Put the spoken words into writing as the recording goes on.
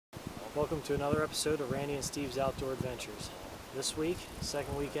Welcome to another episode of Randy and Steve's Outdoor Adventures. This week,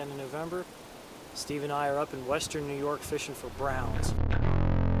 second weekend in November, Steve and I are up in western New York fishing for browns.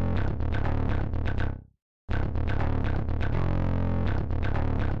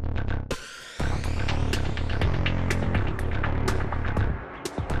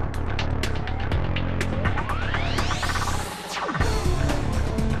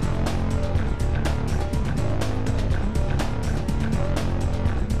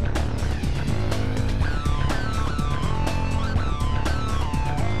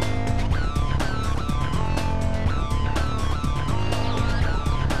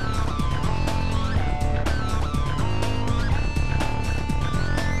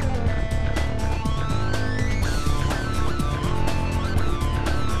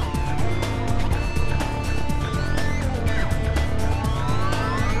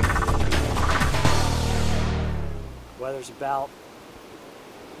 Weather's about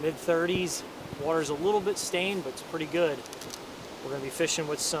mid-30s. Water's a little bit stained, but it's pretty good. We're going to be fishing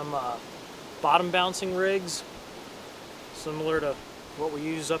with some bottom bouncing rigs, similar to what we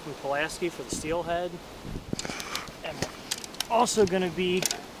use up in Pulaski for the steelhead. And we're also going to be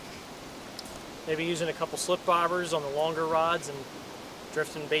maybe using a couple slip bobbers on the longer rods and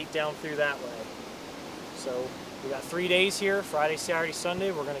drifting bait down through that way. So we got 3 days here, Friday, Saturday,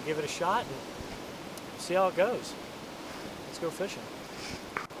 Sunday. We're going to give it a shot and see how it goes. Let's go fishing.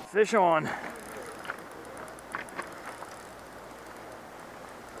 Fish on. See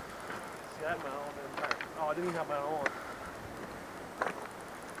that mouth? Oh, I didn't even have that on.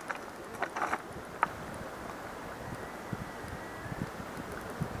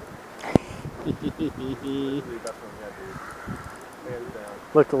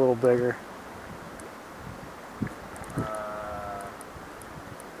 Looked a little bigger.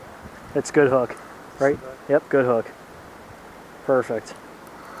 It's good hook, right? Yep, good hook. Perfect.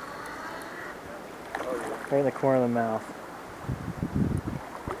 Right in the corner of the mouth.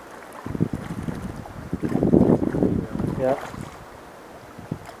 Yep.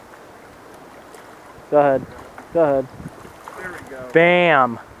 Go ahead. Go ahead. There we go.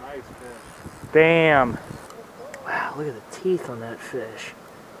 Bam! Nice fish. Bam! Wow, look at the teeth on that fish.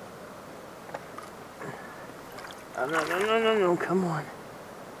 Oh, no, come on.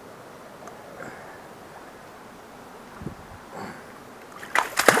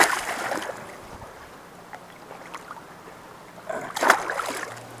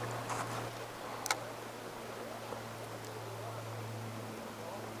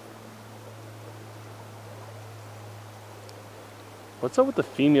 What's up with the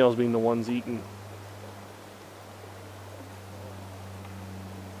females being the ones eating?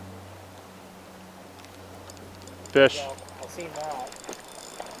 Fish. Well, I seen that.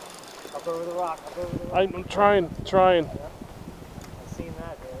 Up over the rock, up over the rock. I'm trying. Yep. I seen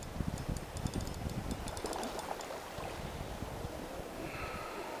that, dude.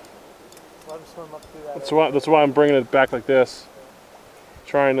 Let him swim up through that. That's why I'm bringing it back like this.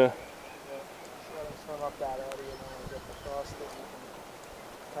 Trying to. Let him swim up that eddy and then when he gets across it, you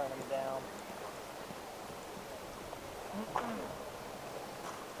can turn him down.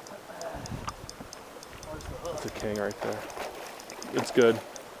 That's a king right there. It's good.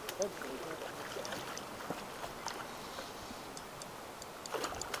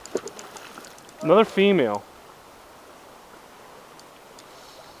 Another female.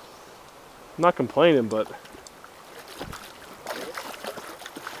 I'm not complaining, but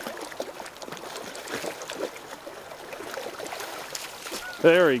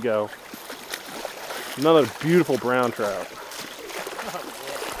there we go. Another beautiful brown trout. Oh,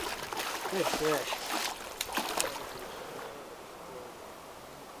 yeah. Good fish.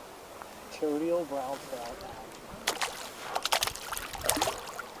 Chodial brown trout.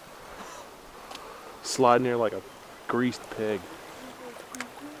 Sliding here like a greased pig.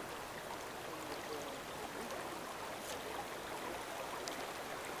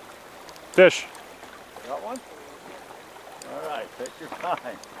 Fish. Got one? All right, take your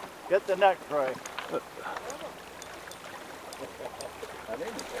time. Get the neck tray. That ain't a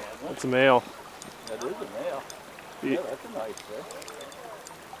bad one. That's a male. That is a male. Yeah, that's a nice fish.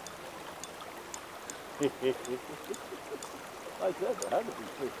 I said there had to be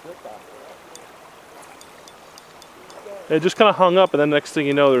fish sit out there. It just kind of hung up, and then next thing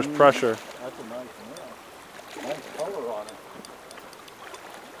you know, there's pressure. That's a nice male. Nice color on it.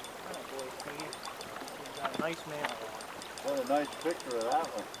 Got a nice man. Got a nice picture of that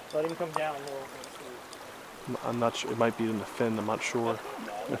one. Let him come down a little. I'm not sure. It might be in the fin. I'm not sure.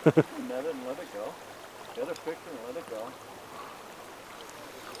 Net it and let it go. Get a picture and let it go.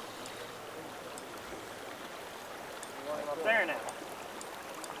 Up there now.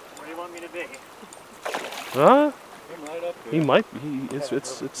 Where do you want me to be. Huh? Came right up here. He might be. It's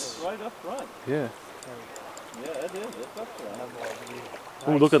right up front. yeah. Yeah, it is. It's up front.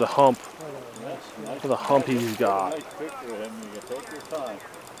 Ooh, look at the hump. Nice. Look at the hump he's got. Nice picture of him. You can take your time.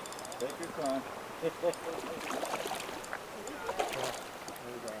 Take your time.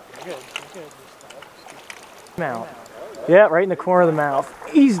 Mouth. Yeah, right in the corner of the mouth.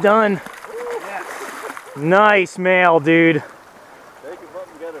 He's done. Nice male, dude. Take him up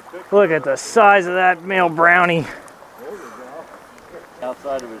and get a picture. Look at the size of that male brownie. There you go.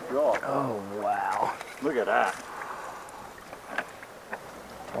 Outside of his jaw. Oh, wow. Look at that.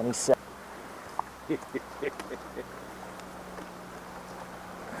 27. Nice.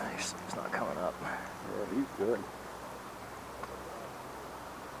 He's not coming up. Yeah, he's good.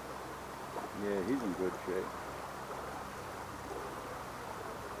 Yeah, he's in good shape.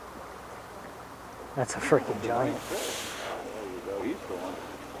 That's a freaking giant. There you go. He's going.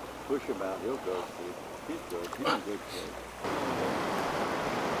 Push him out. He'll go. See. He's good. He's in good shape.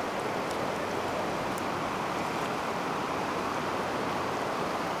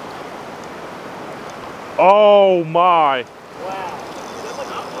 Oh my! Wow.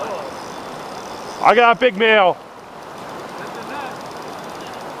 I got a big male.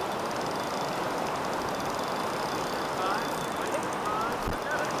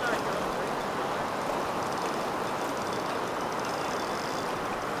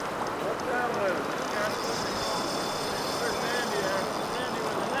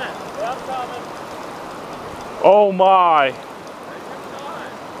 Oh my!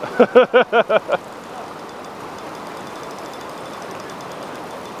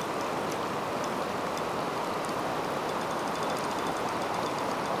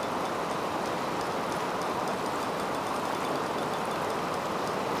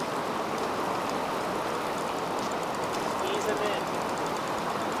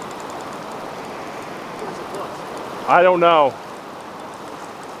 I don't know.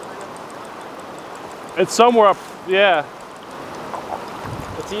 It's somewhere up, yeah.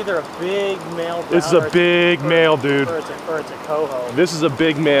 It's either a big male. This is a big male, dude. Or it's a coho. This is a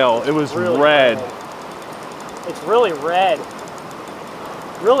big male. It was Really red. It's really red.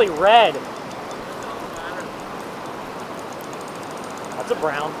 Really red. That's a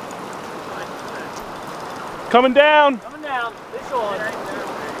brown. Coming down. Coming down. Fish on.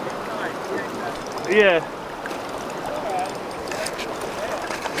 Yeah.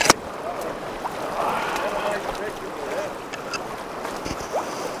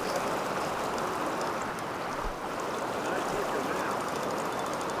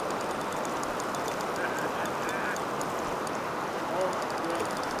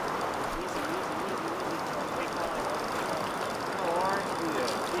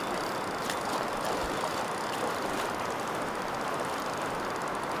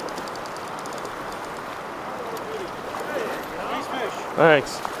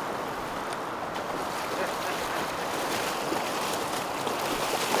 Thanks.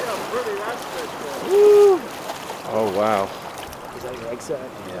 Woo. Oh wow. Is that your egg sack?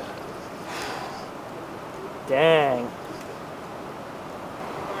 Yeah. Dang.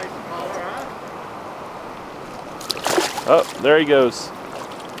 Oh, there he goes.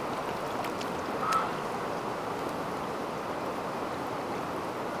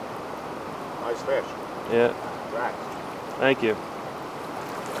 Nice fish. Yeah. Right. Thank you.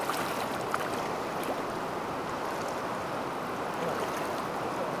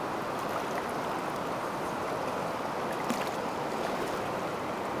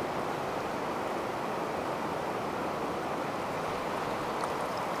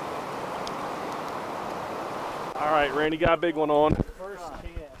 All right, Randy got a big one on. First cast.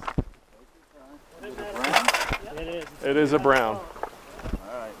 Is it brown? It is. It is a brown. All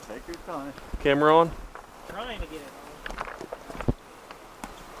right, take your time. Camera on. Trying to get it on.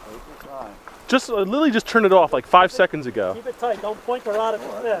 Take your time. Just Lily just turned it off like 5 seconds ago. Keep it tight. Don't point the rod at Oh, the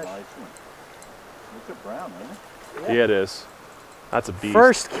that's a fish. nice one. It's a brown, isn't it? Yeah, it is. That's a beast.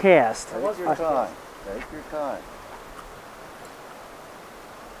 First cast. Take your time. Take your time.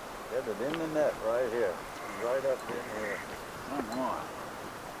 Get it in the net right here. Right up in here. Come on.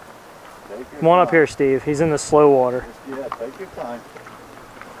 Take your Come on time. up here, Steve. He's in the slow water. Yeah, take your time.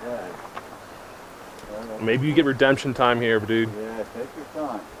 Yeah. Maybe you get redemption time here, dude. Yeah, take your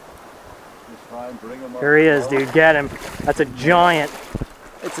time. Just try and bring him up. Here he is, dude. Get him. That's a giant.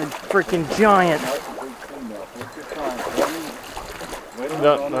 It's a freaking giant. That's a big female. Take your time. Wait a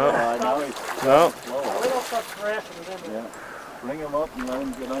No, minute. no. Now he's No. slower. Yeah. Bring him up and let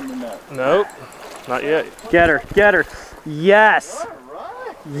him get on the net. Nope. Not yet. Get her. Get her. Yes.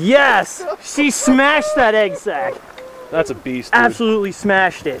 Right. Yes. She smashed that egg sack. That's a beast, dude. Absolutely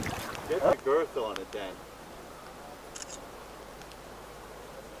smashed it. the girth on it then.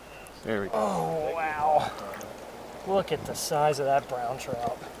 There we go. Oh, wow. Look at the size of that brown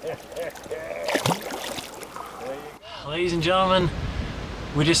trout. Ladies and gentlemen,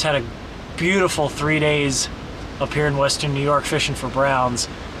 we just had a beautiful 3 days up here in Western New York fishing for browns.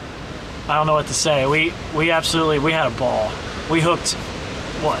 I don't know what to say. We had a ball. We hooked,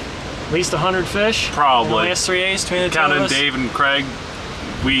 what, at least 100 fish? Probably. In the last 3 days between the two of Counting us? Dave and Craig,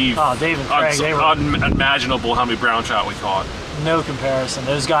 Dave and Craig, they were unimaginable how many brown trout we caught. no comparison.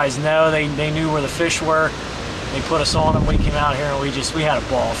 Those guys know, they knew where the fish were. They put us on them. We came out here and we had a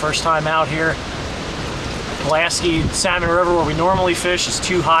ball. First time out here. Pulaski Salmon River, where we normally fish, is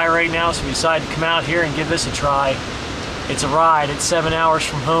too high right now, so we decided to come out here and give this a try. It's a ride. It's 7 hours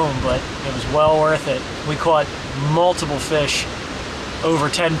from home, but it was well worth it. We caught multiple fish over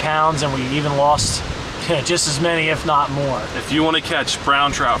 10 pounds, and we even lost just as many, if not more. If you want to catch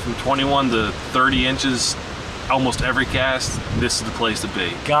brown trout from 21 to 30 inches, almost every cast, this is the place to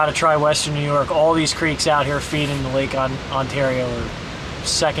be. Gotta try Western New York. All these creeks out here feeding the Lake Ontario are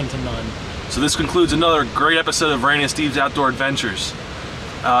second to none. So this concludes another great episode of Randy and Steve's Outdoor Adventures.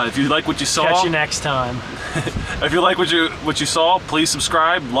 If you like what you saw, Catch you next time. if you like what you saw, please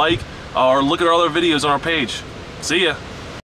subscribe, like, or look at our other videos on our page. See ya.